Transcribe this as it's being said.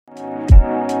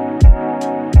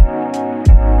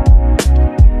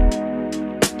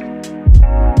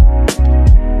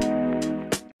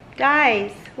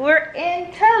Guys, we're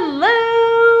in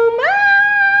Tulum.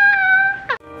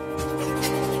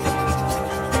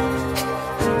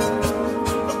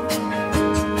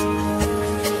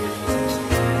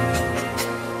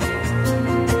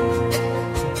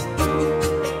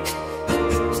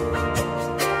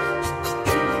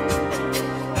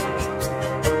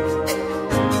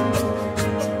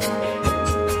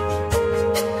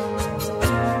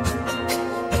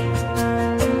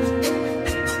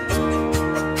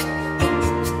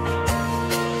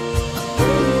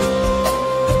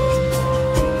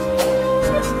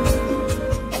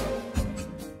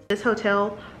 This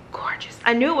hotel, gorgeous.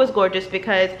 I knew it was gorgeous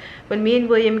because when me and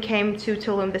William came to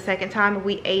Tulum the second time,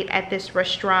 we ate at this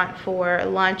restaurant for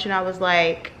lunch and I was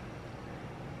like,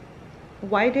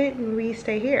 why didn't we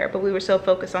stay here? But we were so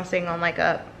focused on staying on like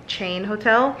a chain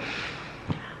hotel.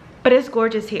 But it's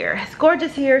gorgeous here. It's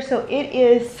gorgeous here. So it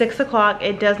is 6 o'clock.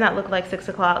 It does not look like 6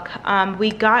 o'clock.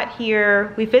 We got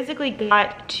here, we physically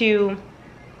got to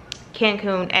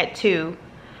Cancun at 2,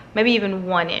 maybe even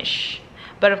 1-ish.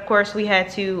 But of course we had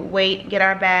to wait, get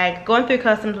our bag. Going through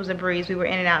customs was a breeze. We were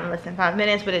in and out in less than 5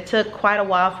 minutes, but it took quite a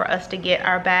while for us to get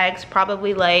our bags,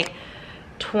 probably like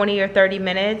 20 or 30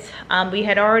 minutes. We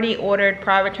had already ordered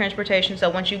private transportation, so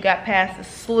once you got past a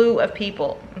slew of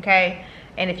people, okay?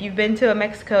 And if you've been to a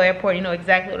Mexico airport, you know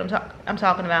exactly what I'm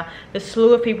talking about. The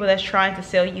slew of people that's trying to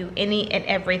sell you any and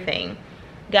everything.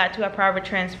 Got to a private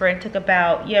transfer and took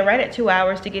about, yeah, right at 2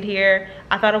 hours to get here.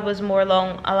 I thought it was more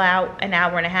long, allow an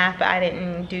hour and a half, but I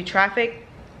didn't do traffic.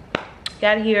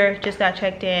 Got here, just got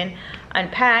checked in,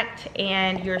 unpacked,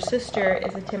 and your sister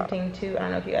is attempting to, I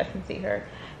don't know if you guys can see her.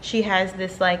 She has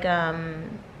this like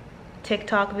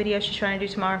TikTok video she's trying to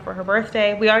do tomorrow for her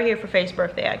birthday. We are here for Faith's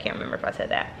birthday. I can't remember if I said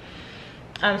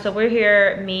that. So we're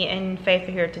here, me and Faith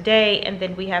are here today, and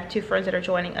then we have 2 friends that are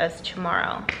joining us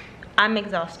tomorrow. I'm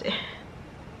exhausted.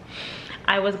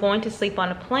 I was going to sleep on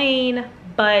a plane,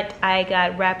 but I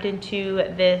got wrapped into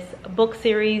this book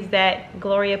series that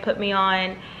Gloria put me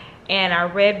on, and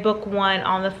I read book 1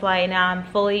 on the flight. Now I'm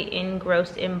fully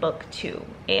engrossed in book 2,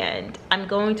 and I'm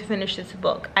going to finish this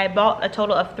book. I bought a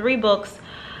total of 3 books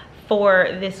for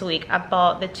this week. I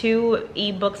bought the 2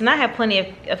 ebooks, and I have plenty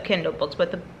of Kindle books,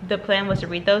 but the plan was to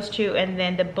read those 2 and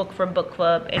then the book for book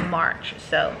club in March.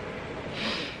 So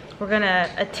we're gonna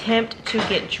attempt to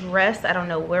get dressed. I don't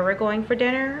know where we're going for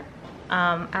dinner.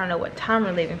 I don't know what time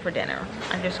we're leaving for dinner.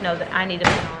 I just know that I need to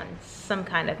put on some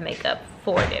kind of makeup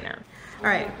for dinner. All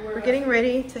right, we're getting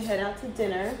ready to head out to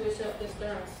dinner.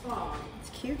 It's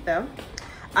cute though.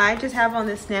 I just have on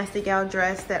this Nasty Gal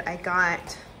dress that I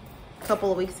got a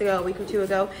couple of weeks ago, a week or 2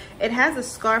 ago. It has a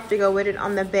scarf to go with it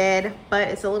on the bed, but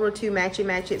it's a little too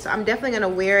matchy-matchy. So I'm definitely gonna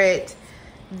wear it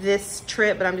this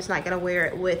trip, but I'm just not gonna wear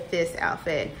it with this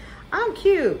outfit. I'm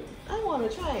cute. I want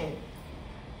to try it.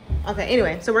 Okay,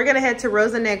 anyway, so we're gonna head to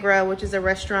Rosa Negra, which is a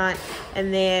restaurant,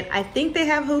 and then I think they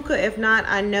have hookah. If not,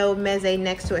 I know Meze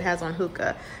next to it has on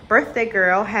hookah. Birthday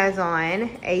girl has on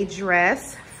a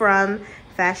dress from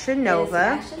Fashion Nova.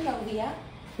 Fashion Novia.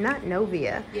 Not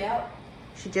Novia. Yep.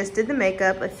 She just did the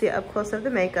makeup. Let's see up close of the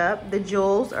makeup. The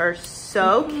jewels are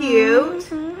so cute.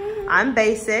 I'm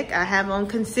basic. I have on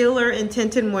concealer and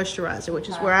tinted moisturizer, which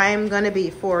is where I am gonna be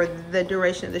for the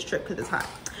duration of this trip because it's hot.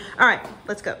 All right,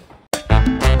 let's go.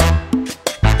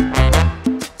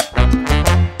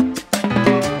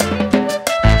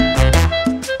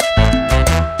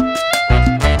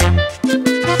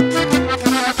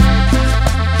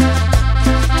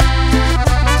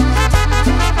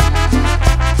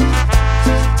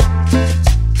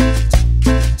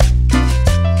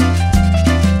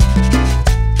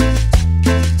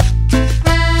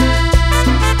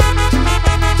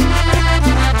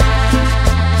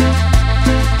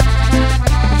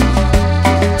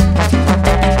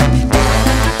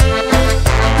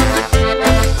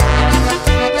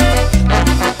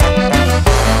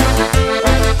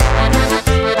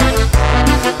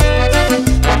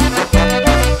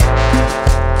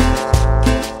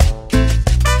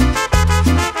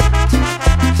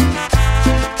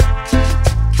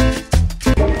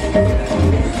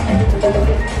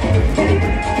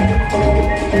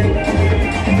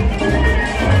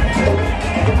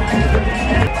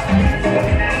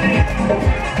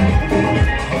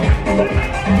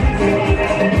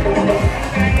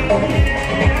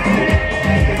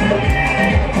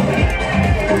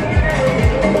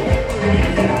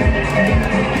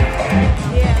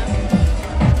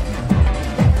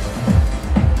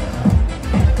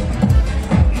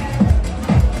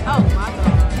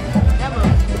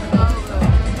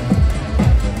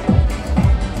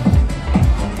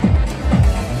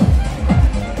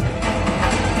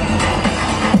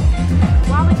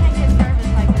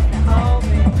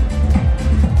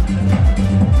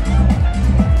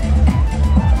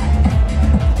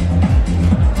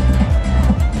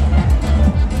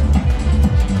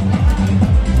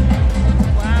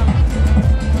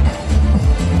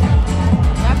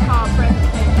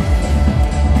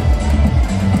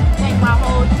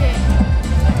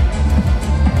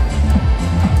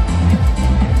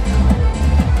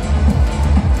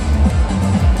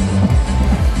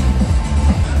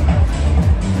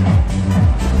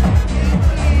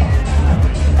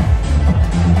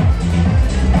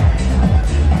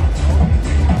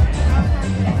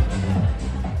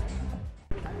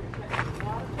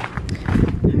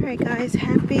 guys,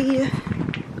 happy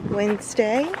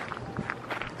Wednesday.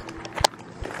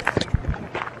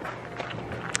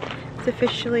 It's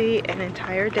officially an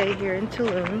entire day here in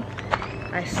Tulum.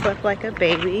 I slept like a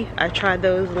baby. I tried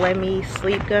those Lemmy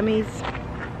sleep gummies.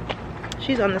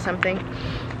 She's on to something,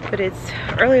 but it's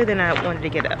earlier than I wanted to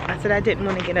get up. I said I didn't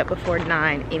want to get up before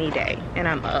 9 any day, and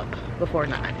I'm up before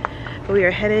 9. But we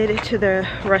are headed to the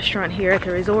restaurant here at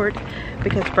the resort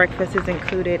because breakfast is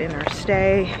included in our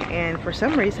stay, and for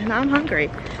some reason I'm hungry.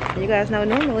 You guys know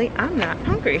normally I'm not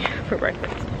hungry for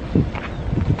breakfast.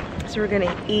 So we're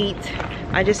gonna eat.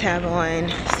 I just have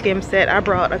on skim set. I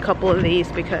brought a couple of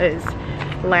these because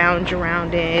lounge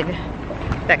around it,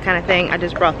 that kind of thing. I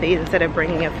just brought these instead of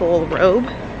bringing a full robe.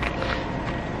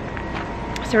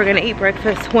 So we're gonna eat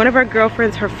breakfast. One of our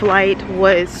girlfriends, her flight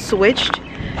was switched.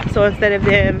 So instead of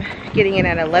them getting in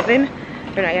at 11,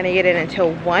 they're not gonna get in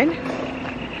until 1.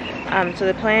 So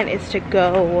the plan is to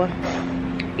go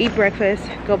eat breakfast,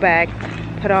 go back,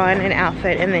 put on an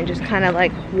outfit, and then just kind of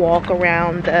like walk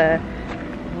around the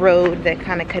road that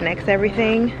kind of connects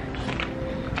everything.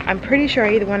 I'm pretty sure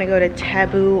I either want to go to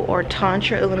Taboo or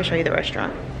Tantra. Let me show you the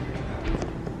restaurant.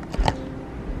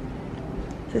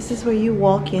 This is where you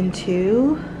walk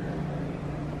into.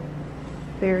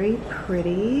 Very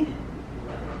pretty.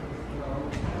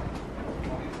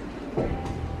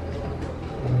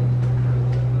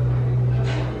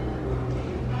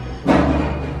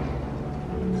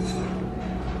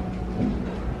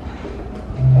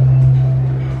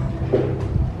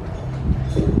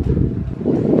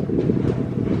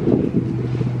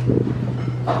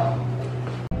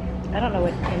 I don't know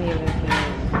what any of it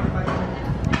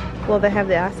is. Well, they have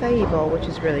the acai bowl, which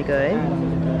is really good.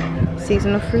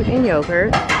 Seasonal fruit and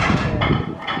yogurt.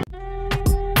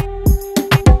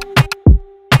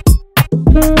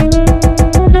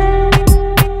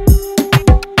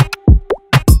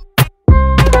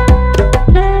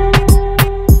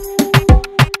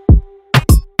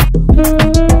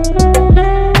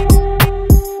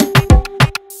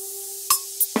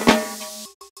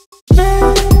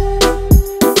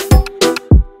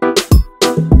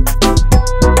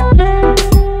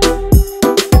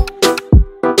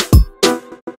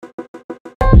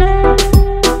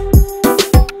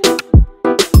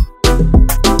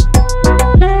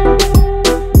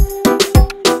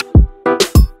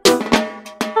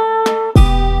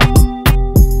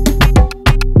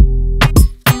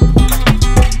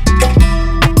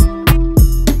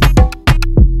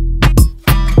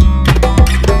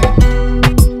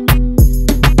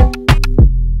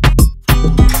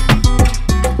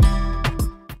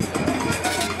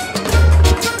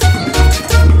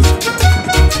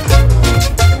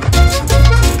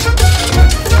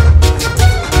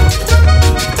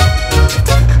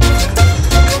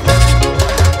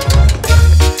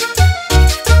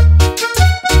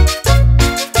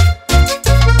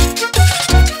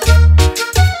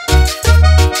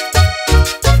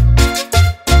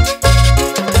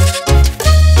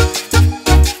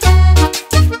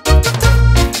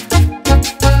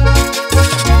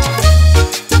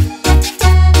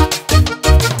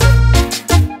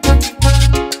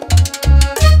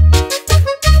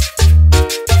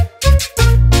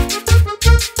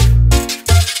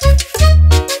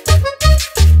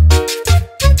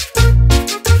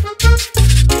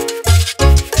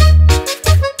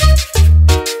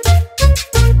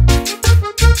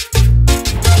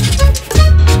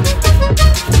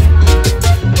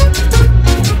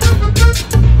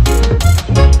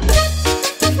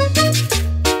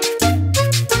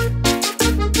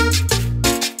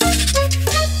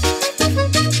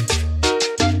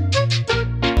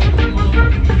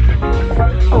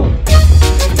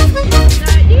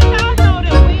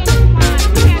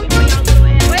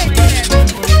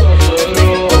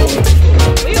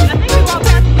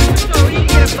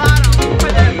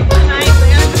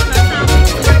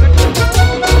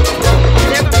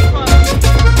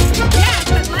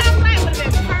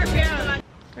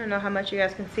 You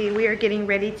guys can see we are getting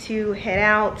ready to head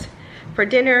out for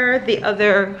dinner. The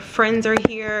other friends are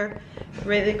here.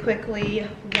 Really quickly,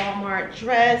 Walmart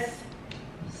dress.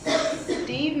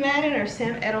 Steve Madden or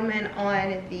Sam Edelman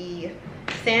on the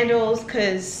sandals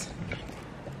because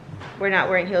we're not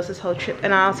wearing heels this whole trip.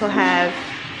 And I also have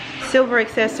silver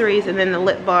accessories and then the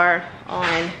lip bar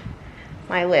on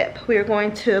my lip. We are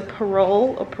going to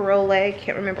Parole or Parole,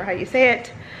 can't remember how you say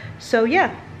it. So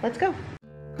yeah, let's go.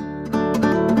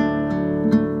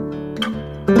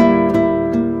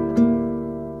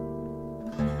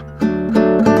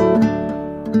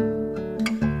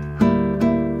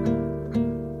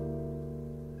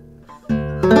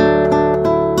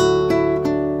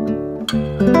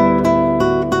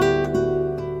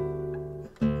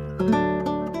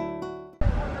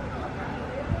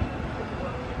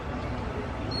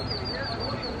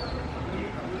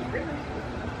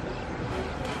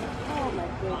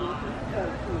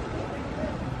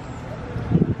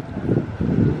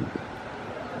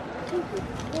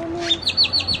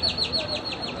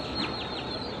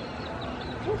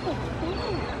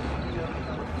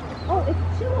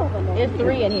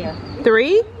 3 in here.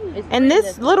 3? It's In 3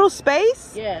 this little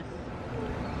space? Yes.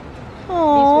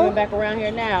 Oh. He's swimming back around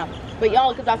here now. But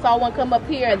y'all, because I saw one come up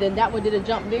here, and then that one did a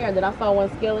jump there, and then I saw one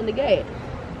scaling the gate.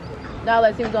 Now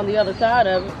let's see who's on the other side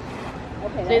of it.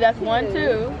 Okay, see, that's 1,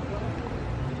 2.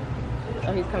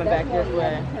 Oh, he's coming back this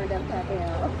way. Turned upside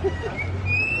down.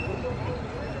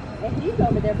 And he's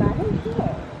over there by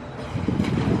himself.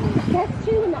 That's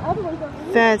 2 and the other one's over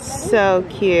here. That's so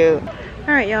cute.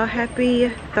 All right, y'all, happy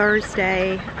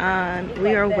Thursday.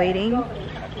 We are waiting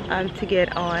to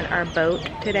get on our boat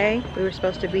today. We were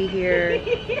supposed to be here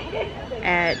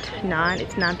at 9.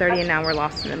 It's 9:30 and now we're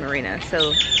lost in the marina.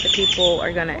 So the people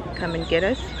are gonna come and get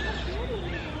us.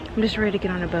 I'm just ready to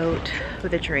get on a boat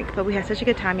with a drink. But we had such a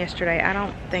good time yesterday. I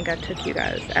don't think I took you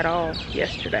guys at all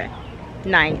yesterday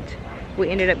night. We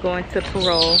ended up going to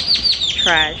Parole.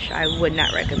 Trash. I would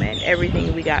not recommend.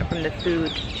 Everything we got, from the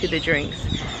food to the drinks,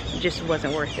 just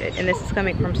wasn't worth it. And this is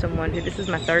coming from someone who, this is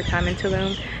my 3rd time in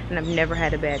Tulum, and I've never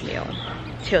had a bad meal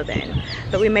till then.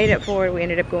 But we made it forward. We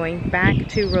ended up going back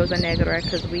to Rosa Negra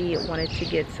because we wanted to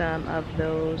get some of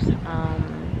those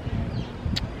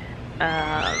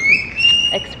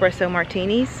espresso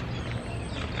martinis.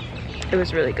 It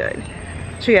was really good.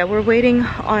 So yeah, we're waiting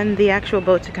on the actual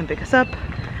boat to come pick us up.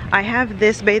 I have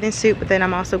this bathing suit, but then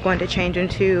I'm also going to change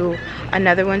into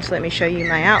another one. So let me show you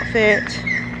my outfit.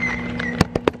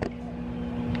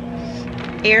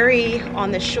 Airy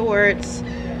on the shorts.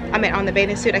 I mean on the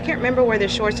bathing suit. I can't remember where the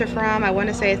shorts are from. I want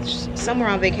to say it's somewhere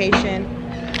on vacation.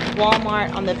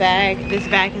 Walmart on the bag. This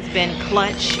bag has been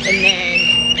Clutch, and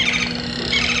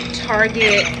then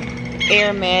Target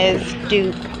Hermes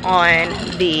dupe on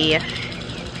the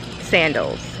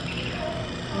sandals.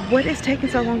 What is taking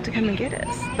so long to come and get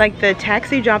us? Like, the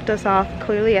taxi dropped us off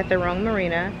clearly at the wrong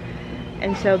marina,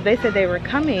 and so they said they were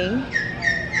coming,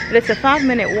 but it's a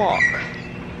 5-minute walk.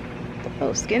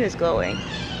 Oh, skin is glowing.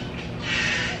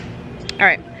 All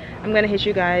right, I'm gonna hit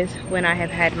you guys when I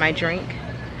have had my drink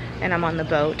and I'm on the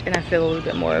boat and I feel a little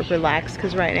bit more relaxed,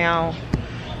 because right now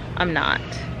I'm not.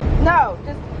 No,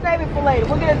 just save it for later.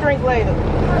 We'll get a drink later.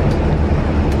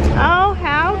 Oh,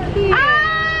 how cute.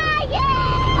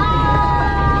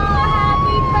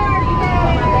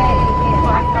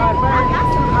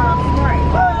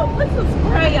 Put some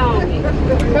spray on me.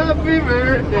 Happy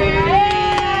birthday!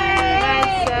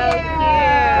 That's so cute.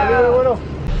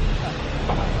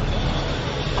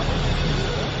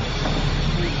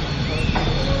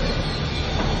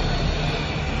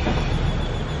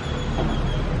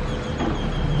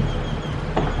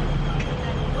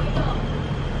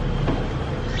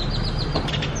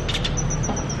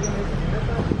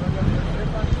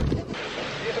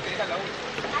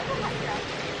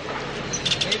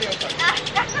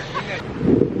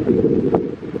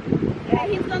 Yeah,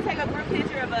 he's gonna take a group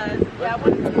picture of us. Yeah, I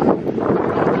want to.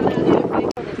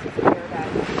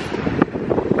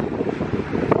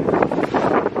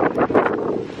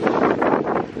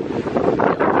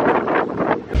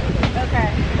 Okay.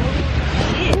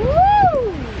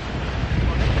 Woo!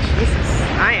 Jesus,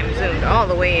 I am zoomed all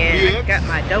the way in. I got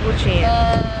my double chin.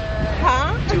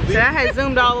 Huh? So I had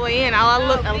zoomed all the way in. I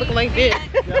look like this.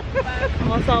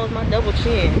 All I saw was my double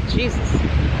chin. Jesus.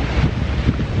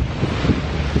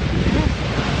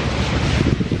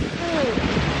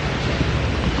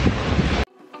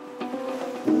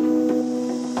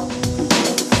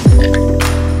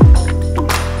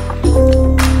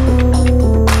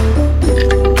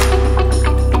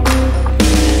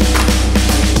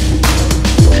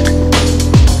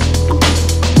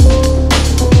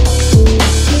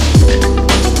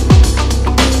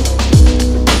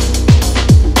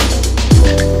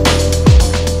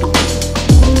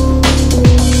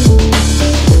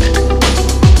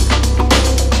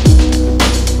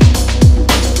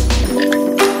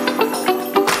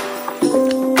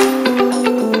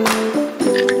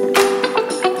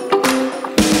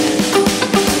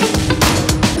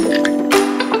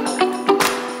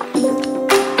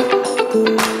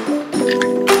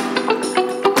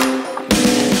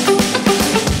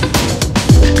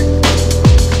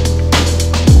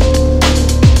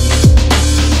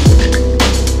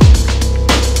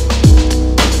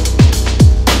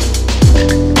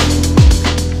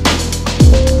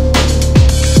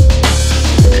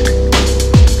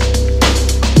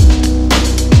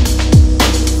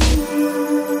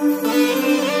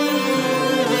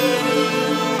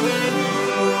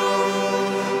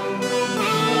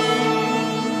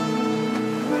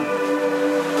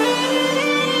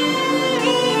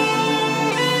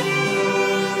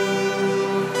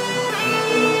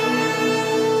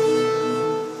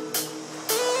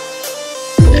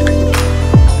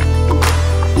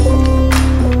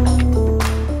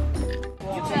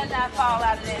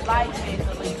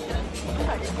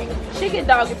 She can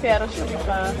doggy paddle. She'll be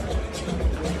fine.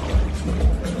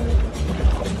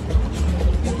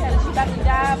 She about to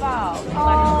dive off.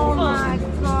 Oh my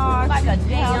gosh. Like a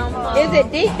damn. Is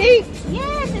it deep, deep?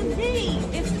 Yes, indeed.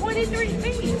 It's 23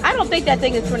 feet. I don't think that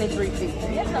thing is 23 feet.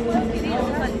 Yes, the fuck it is.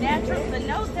 It's a natural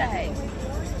cenote.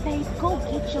 Babe, go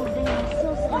get your damn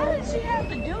sister. Why does she have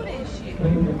to do this shit?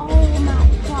 Oh my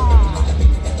god.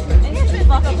 And this is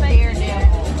like a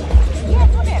daredevil. Yes,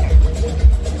 look at her.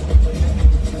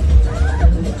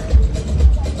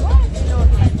 Why is she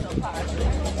doing that so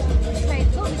positive? Babe,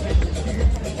 go get your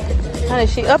sister. Honey,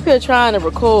 she up here trying to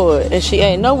record, and she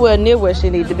ain't nowhere near where she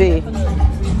need to be. Do it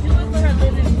for her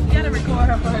living. You gotta record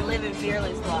her for her living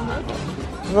fearless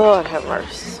vlog. Lord have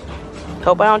mercy.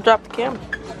 Hope I don't drop the camera.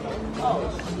 Oh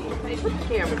shit! Hey, put the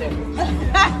camera there.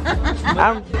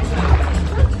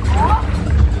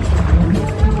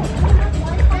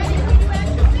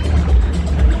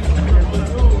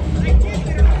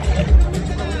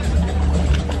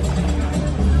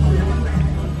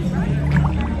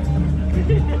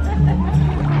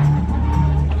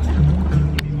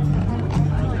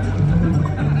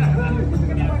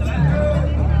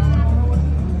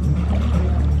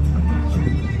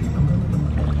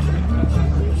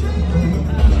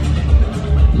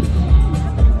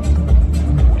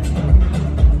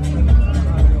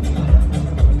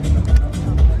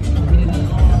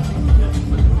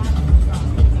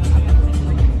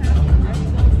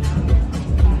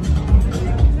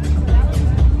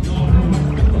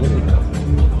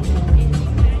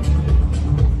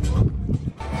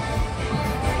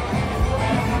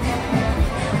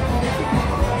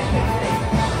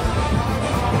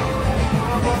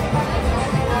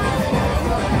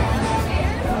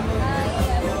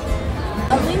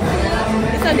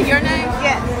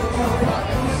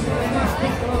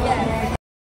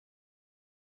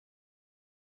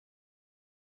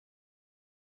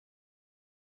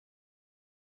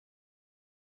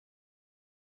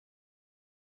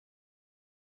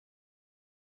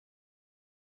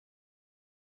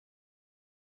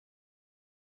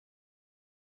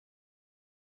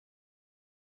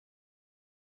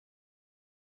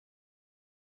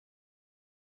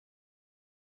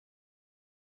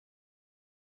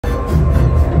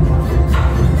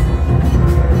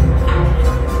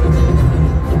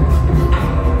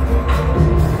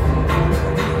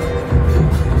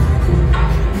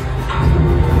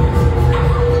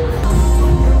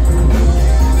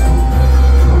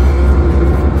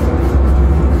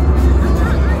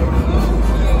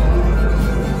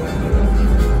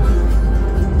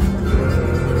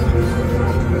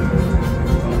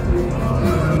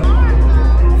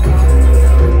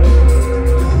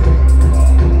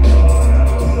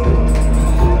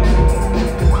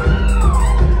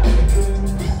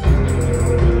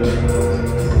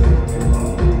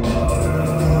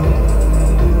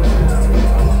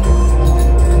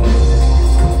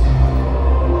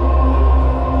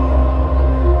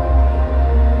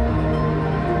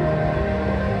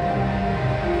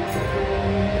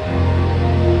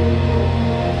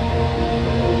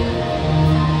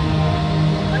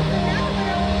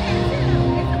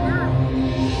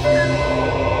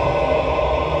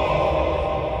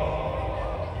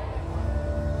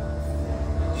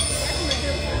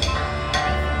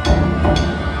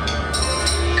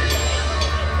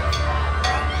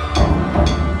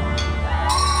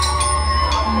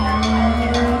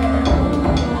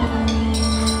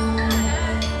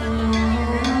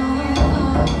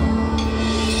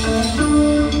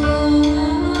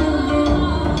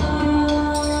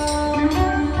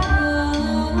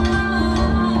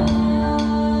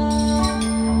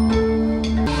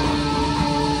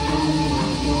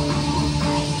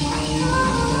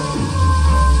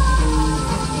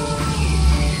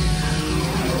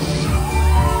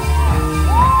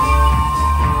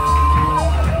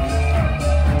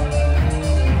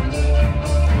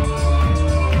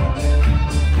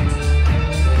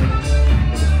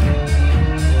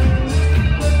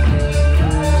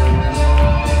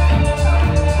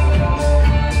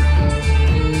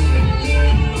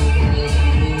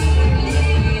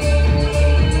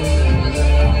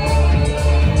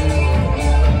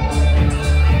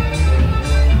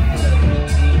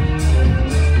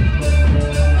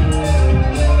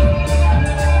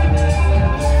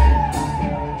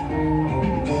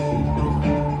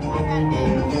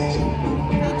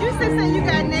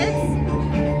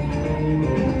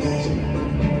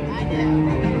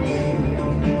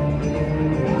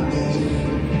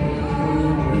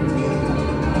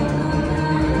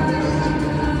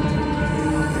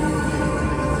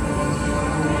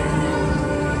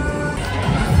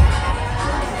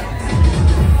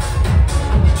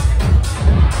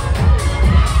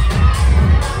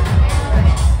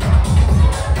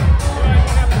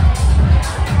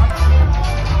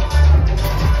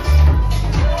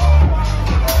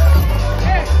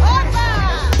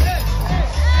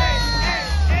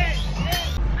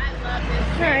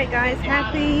 Alright guys,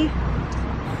 happy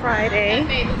Friday.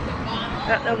 I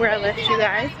don't know where I left you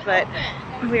guys, but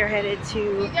we are headed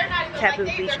to Taboo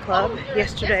Beach Club.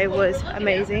 Yesterday was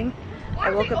amazing. I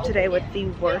woke up today with the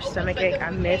worst stomachache. I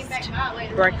missed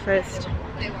breakfast.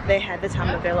 They had the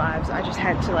time of their lives. I just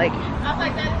had to like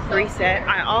reset.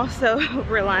 I also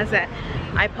realized that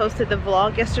I posted the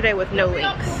vlog yesterday with no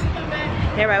links.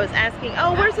 Everybody was asking,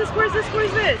 oh, where's this, where's this,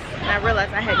 where's this? And I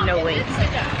realized I had no links.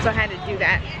 So I had to do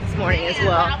that this morning as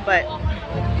well. But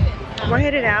we're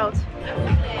headed out,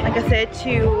 like I said,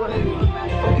 to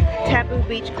Taboo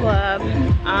Beach Club.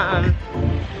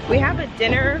 We have a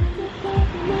dinner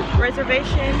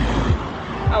reservation.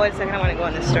 Oh, wait a second, I want to go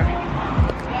in this store.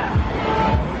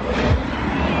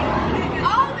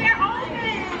 Oh, they're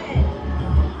open!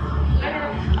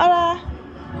 Hola.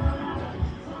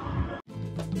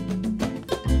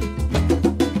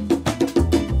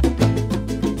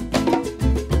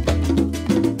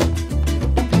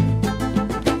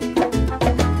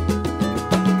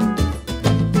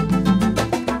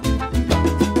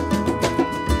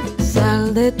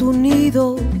 Sal de tu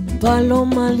nido,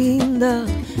 paloma linda,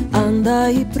 anda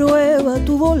y prueba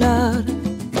tu volar.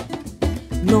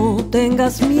 No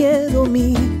tengas miedo,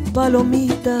 mi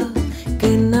palomita,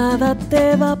 que nada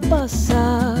te va a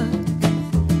pasar.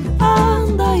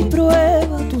 Anda y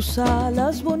prueba tus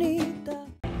alas bonitas.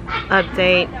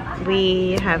 Update,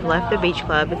 we have left the beach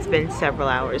club. It's been several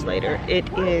hours later. It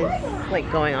is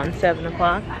like going on 7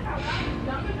 o'clock.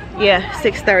 Yeah,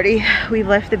 6:30. We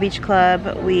left the beach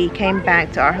club. We came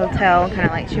back to our hotel, kind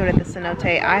of like chilled at the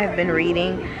cenote. I have been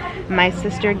reading. My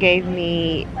sister gave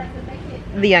me,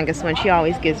 the youngest one, she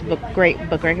always gives great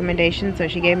book recommendations, so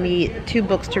she gave me 2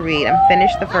 books to read. I'm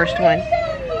finished the first one.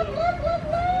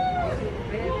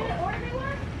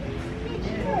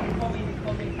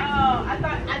 I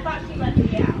thought she let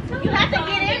me out. You have to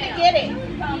get in to get it.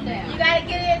 You gotta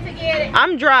get in to get it.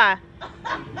 I'm dry.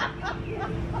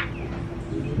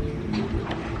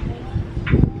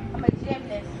 I'm a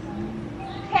gymnast.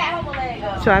 Cat, hold my leg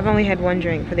up. So I've only had 1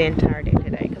 drink for the entire day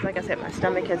today, because like I said, my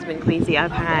stomach has been queasy.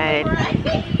 I've had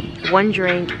 1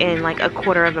 drink and like a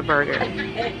quarter of a burger.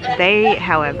 They,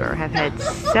 however, have had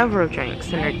several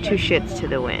drinks and are 2 shits to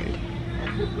the wind.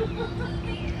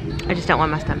 I just don't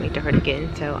want my stomach to hurt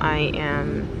again, so I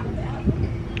am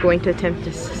going to attempt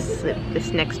to slip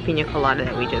this next pina colada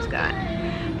that we just got.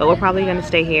 But we're probably going to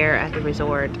stay here at the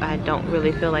resort. I don't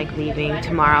really feel like leaving.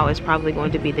 Tomorrow is probably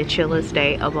going to be the chillest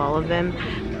day of all of them.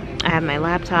 I have my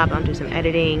laptop, I'll do some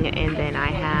editing, and then I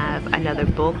have another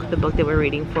book, the book that we're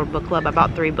reading for book club. I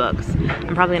bought 3 books.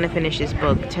 I'm probably going to finish this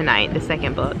book tonight, the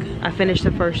second book. I finished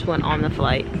the first one on the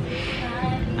flight.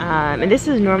 And this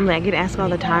is normally, I get asked all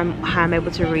the time how I'm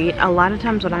able to read. A lot of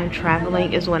times when I'm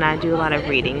traveling is when I do a lot of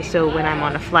reading. So when I'm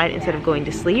on a flight, instead of going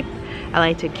to sleep, I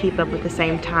like to keep up with the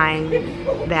same time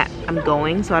that I'm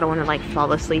going, so I don't want to like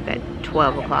fall asleep at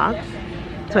 12 o'clock.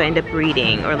 So I end up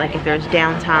reading, or like if there's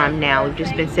downtime now, we've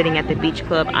just been sitting at the beach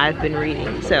club, I've been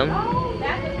reading. So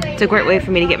it's a great way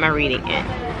for me to get my reading in.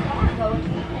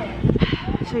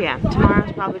 So yeah,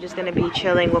 tomorrow's probably just gonna be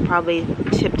chilling. We'll probably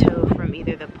tiptoe from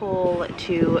either the pool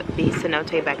to the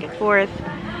cenote back and forth.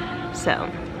 So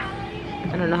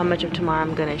I don't know how much of tomorrow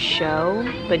I'm gonna show,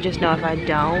 but just know if I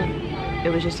don't, it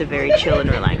was just a very chill and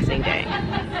relaxing day.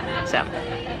 So,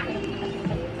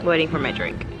 waiting for my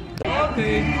drink.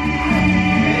 Okay.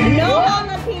 No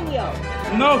jalapeno.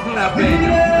 No jalapeno.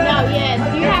 No, yes.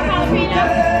 Do you have jalapeno?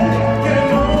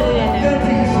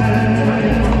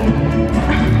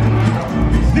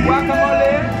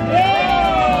 Guacamole. Yay!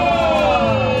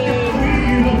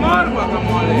 More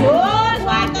guacamole. More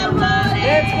guacamole.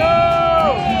 Let's go.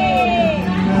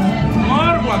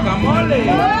 More guacamole.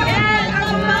 More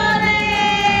guacamole.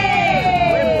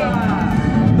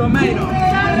 Tomato. More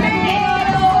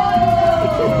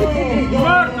tomato.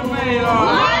 More tomato.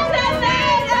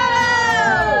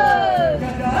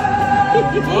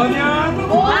 Onion.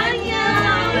 Onion.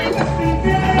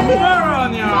 More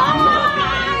onion.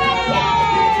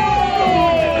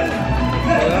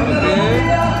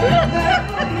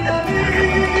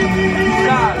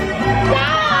 Salt.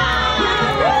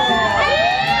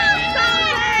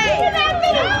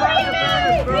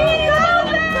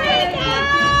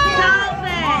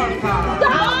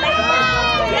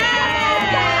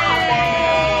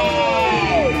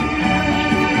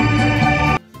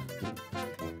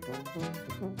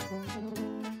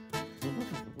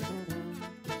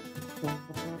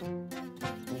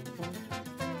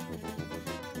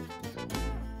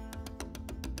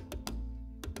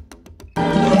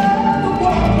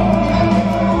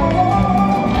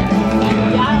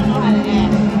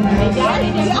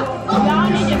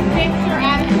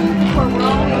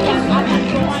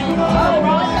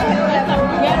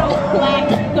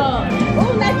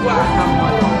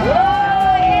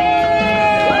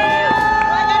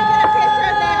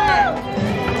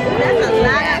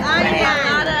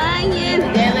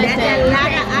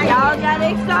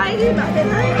 excited about the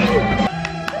night.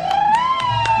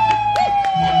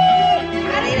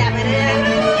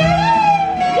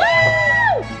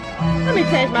 Let me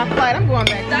change my flight. I'm going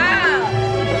back. Stop.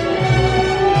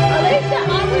 Alicia,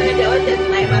 all we're gonna do is just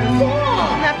play by the pool.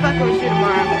 I'm not fucking with you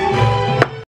tomorrow.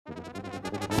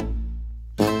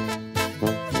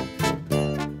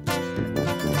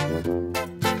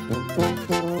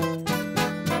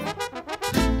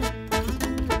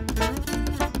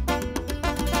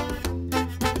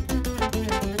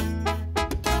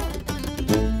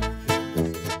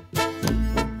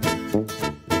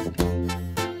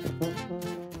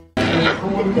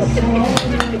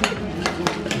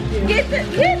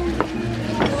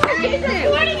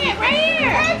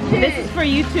 This is for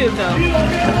YouTube though.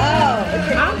 Oh,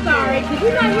 I'm sorry. Did you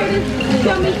not hear this?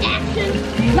 Show me action.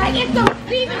 Like it's some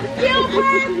Steven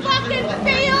Spielberg fucking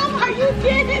film. Are you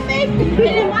kidding me? And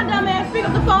then my dumb ass picked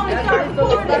up the phone and started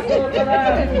recording.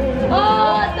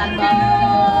 Oh, taco.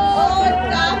 Oh,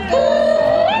 taco.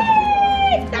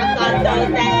 Taco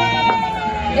Tuesday.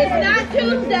 It's not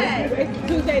Tuesday. It's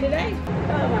Tuesday today.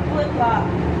 Oh, my flip flop.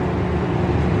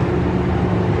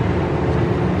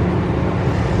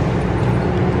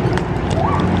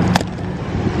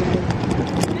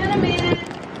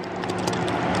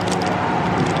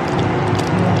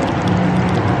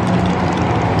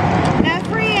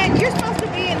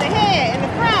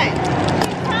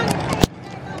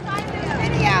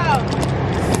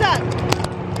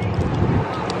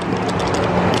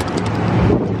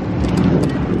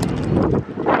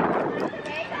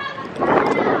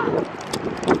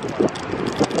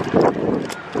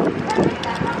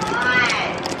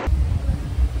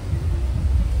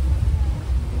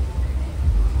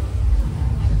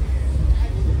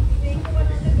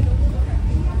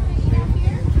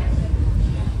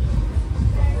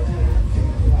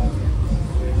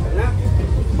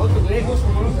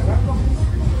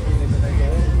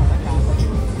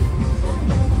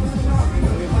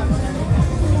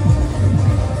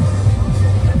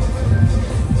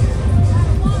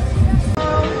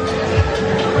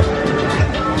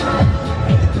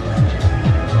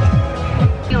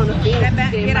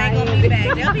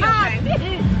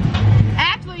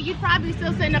 Actually, you probably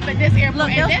still sitting up at this airport.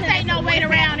 Look, and this ain't no wait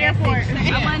around airport.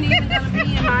 I wasn't even gonna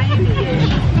be in Miami yet.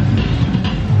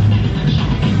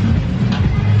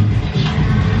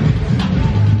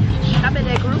 I bet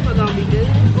that group are gonna be good.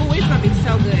 Ooh, it's gonna be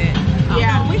so good.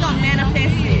 Yeah, we're gonna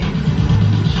manifest it.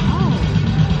 Oh,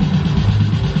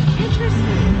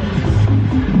 interesting.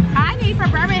 I need for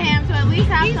Birmingham to at least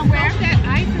have somewhere. That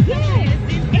ice and yes,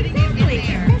 exactly.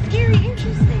 That's very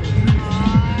interesting.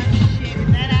 Oh shit, is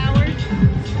that ours?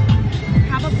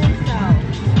 Probably so.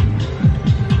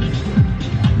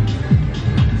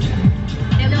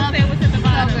 It doesn't say what's at the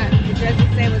bottom. It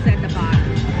doesn't say what's at the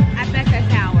bottom. I bet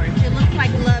that's ours. It looks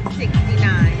like Love 69.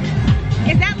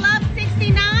 Is that Love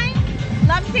 69?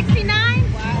 Love 69?